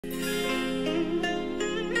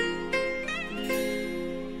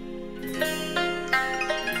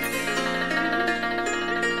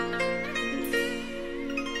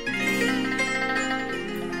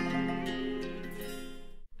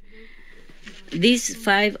these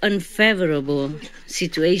 5 unfavorable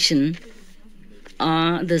situations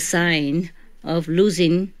are the sign of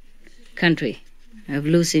losing country, of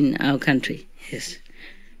losing our country. Yes.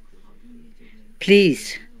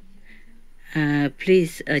 Please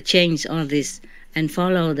change all this and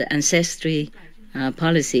follow the ancestry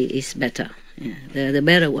policy is better, the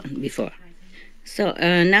better one before. So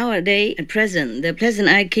nowadays, the present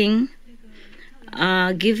I king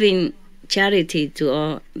are giving charity to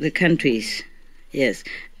all the countries. Yes.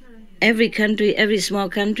 Every country, every small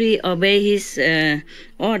country obey his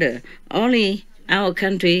order. Only our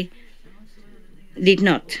country did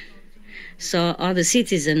not. So all the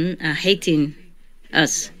citizens are hating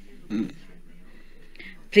us.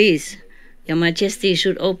 Please, Your Majesty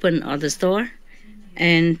should open all the store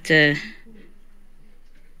and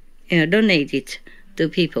donate it to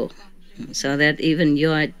people so that even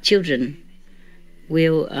your children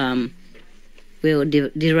will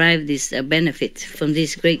derive this benefit from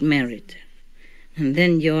this great merit. And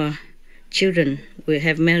then your children will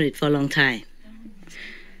have merit for a long time.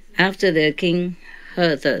 After the king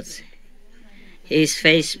heard this, his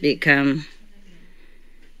face became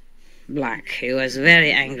black. He was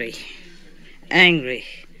very angry. Angry.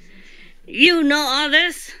 You know all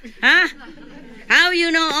this? Huh? How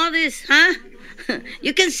you know all this? Huh?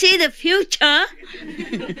 You can see the future.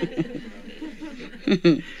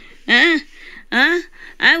 Huh? Huh?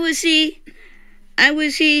 I will see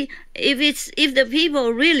if the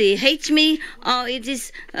people really hate me or it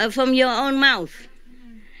is from your own mouth.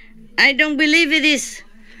 I don't believe it is.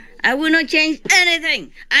 I will not change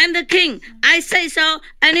anything. I'm the king. I say so,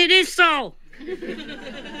 and it is so.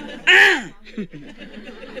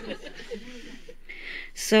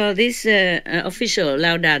 So this official,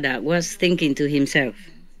 Lao Dada, was thinking to himself,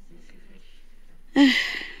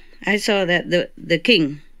 I saw that the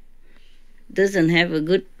king doesn't have a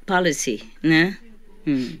good policy, nah?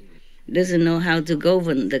 Doesn't know how to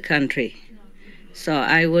govern the country. So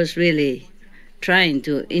I was really trying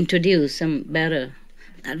to introduce some better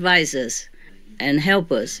advisors and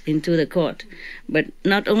helpers into the court. But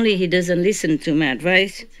not only he doesn't listen to my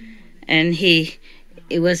advice, and he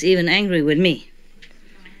was even angry with me.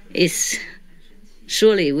 It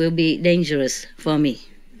surely will be dangerous for me.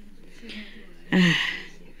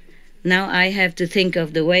 Now I have to think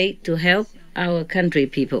of the way to help our country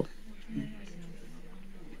people.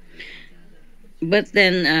 But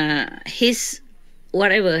then his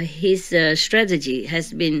strategy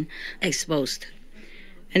has been exposed.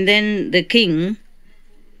 And then the king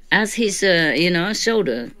asked his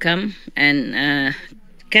soldier come and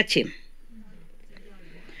catch him.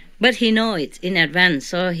 But he know it in advance,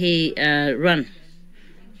 so he run.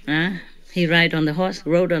 He rode on the horse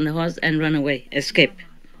and run away, escape.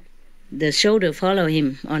 The soldier follow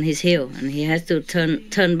him on his heel, and he has to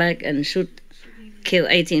turn back and kill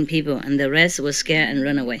 18 people, and the rest was scared and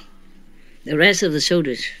run away. The rest of the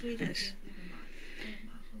soldiers. Yes.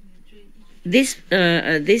 These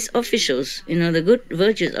officials, the good,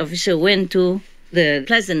 virtuous official, went to the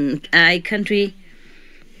pleasant eye country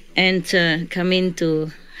and come in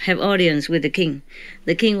to have audience with the king.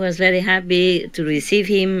 The king was very happy to receive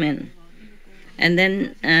him, and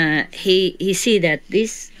then he see that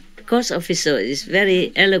this court officer is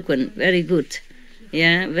very eloquent, very good,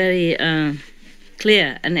 very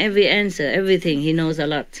clear, and every answer, everything, he knows a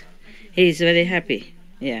lot. He is very happy,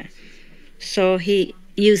 So he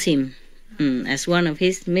used him as one of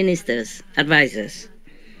his ministers, advisors.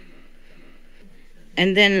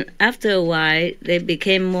 And then after a while, they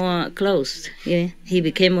became more close. He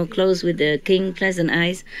became more close with the king, Pleasant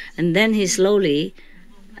Eyes, and then he slowly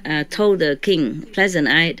told the king, Pleasant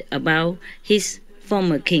Eye, about his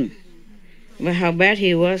former king, about how bad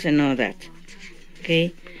he was and all that.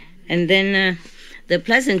 Okay, and then the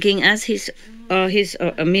Pleasant King asked his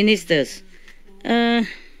ministers,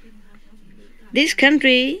 this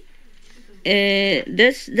country,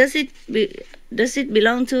 does it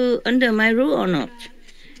belong to under my rule or not?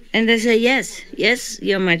 And they say yes,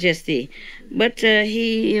 Your Majesty. But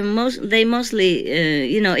they mostly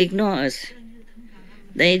ignore us.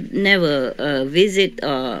 They never visit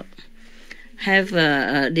or have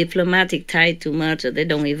a diplomatic tie too much. They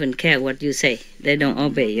don't even care what you say. They don't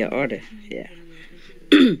obey your order.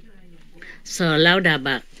 So Lao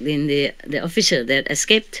Dabak, then the official that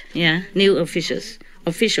escaped, new officials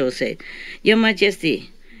said, Your Majesty,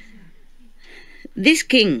 this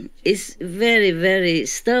king is very, very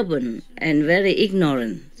stubborn and very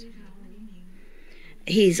ignorant.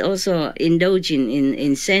 He is also indulging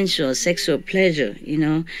in sensual, sexual pleasure.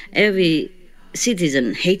 Every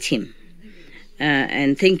citizen hates him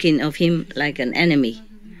and thinking of him like an enemy.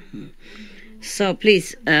 So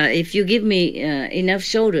please, if you give me enough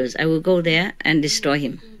shoulders, I will go there and destroy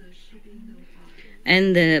him.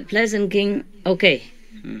 And the pleasant king, okay.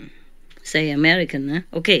 Say American, huh?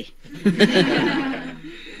 Okay.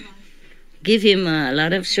 Give him a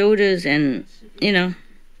lot of shoulders and,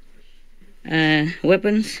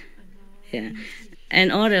 weapons. Yeah.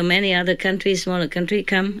 And order many other countries, smaller countries,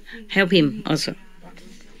 come help him also.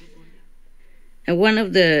 And one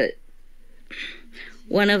of the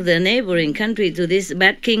neighboring country to this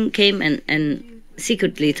bad king came and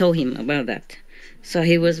secretly told him about that. So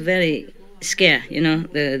he was very scared,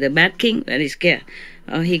 the bad king, very scared.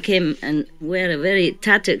 He came and wear a very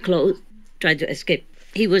tattered clothes, tried to escape.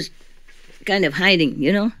 He was kind of hiding,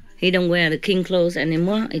 He don't wear the king clothes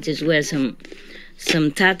anymore. He just wears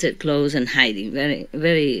some tattered clothes and hiding, very,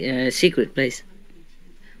 very secret place.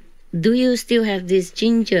 Do you still have this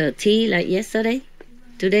ginger tea like yesterday?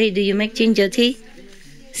 Today, do you make ginger tea?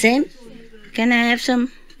 Same? Can I have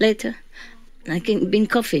some later? I can been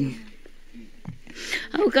coughing.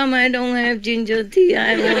 How come I don't have ginger tea?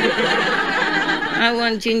 I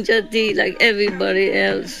want ginger tea like everybody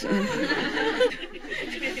else.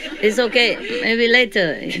 It's okay. Maybe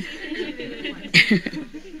later.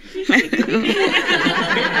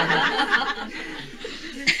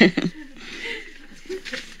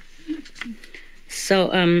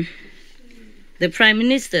 So the prime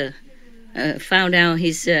minister found out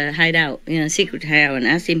his hideout, secret hideout, and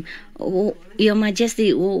asked him, "Oh, Your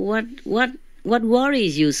Majesty, what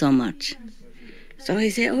worries you so much?" So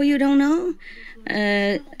he said, "Oh, you don't know?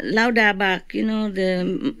 Laudabak, the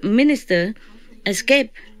minister,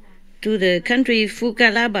 escaped to the country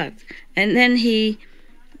Fukalabat, and then he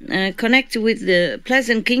connected with the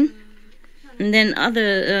pleasant king, and then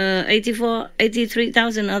other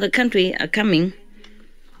 83,000 other countries are coming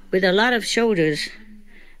with a lot of soldiers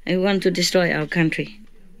and want to destroy our country,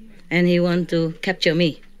 and he want to capture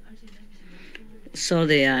me." So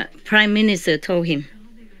the prime minister told him,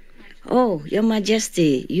 "Oh, Your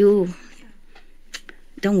Majesty, you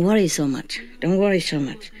don't worry so much. Don't worry so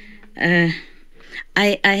much.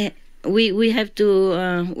 We have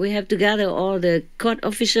to gather all the court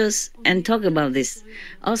officials and talk about this.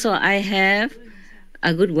 Also, I have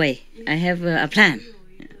a good way. I have a plan."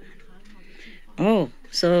 Oh,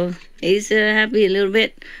 so he's happy a little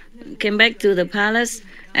bit. Came back to the palace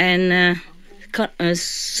and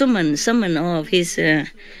summon all of his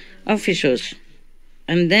officials.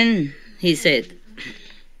 And then he said,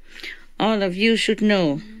 "All of you should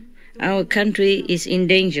know our country is in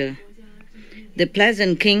danger. The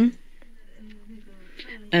pleasant king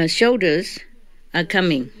shoulders are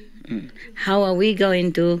coming. How are we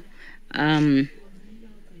going to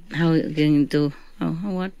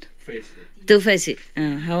what? Face it.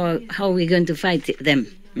 How are we going to fight them?"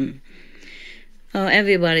 Oh,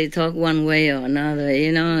 everybody talk one way or another,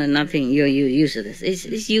 nothing. You're used to this.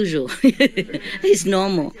 It's usual. It's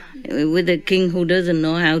normal with a king who doesn't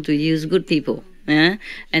know how to use good people,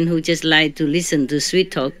 and who just like to listen to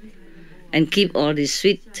sweet talk and keep all this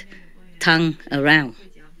sweet tongue around.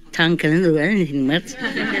 Tongue cannot do anything much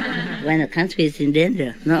when a country is in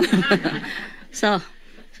danger. No, so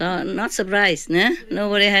not surprised.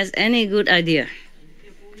 Nobody has any good idea.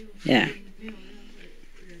 Yeah.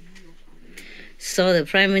 So the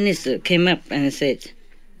prime minister came up and said,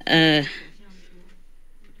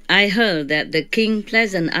 "I heard that the king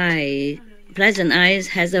Pleasant Eyes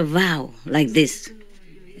has a vow like this.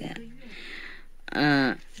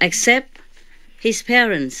 Yeah. Except his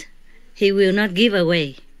parents, he will not give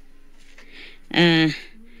away.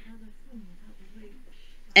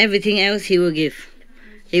 Everything else he will give.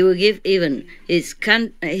 He will give even his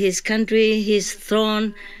country, his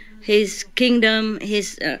throne, his kingdom,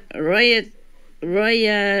 his royalty,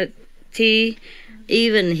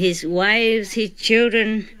 even his wives, his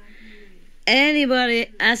children. Anybody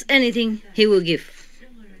asks anything, he will give.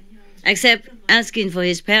 Except asking for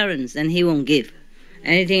his parents, then he won't give.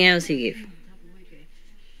 Anything else he give."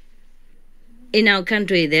 In our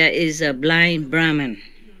country, there is a blind Brahmin.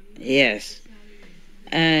 Yes.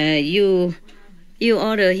 You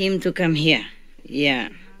order him to come here. Yeah.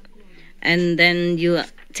 And then you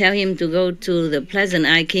tell him to go to the Pleasant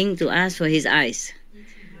Eye King to ask for his eyes.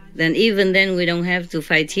 Then even then we don't have to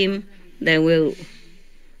fight him. They will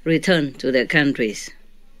return to their countries.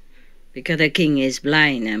 Because the king is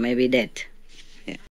blind and maybe dead.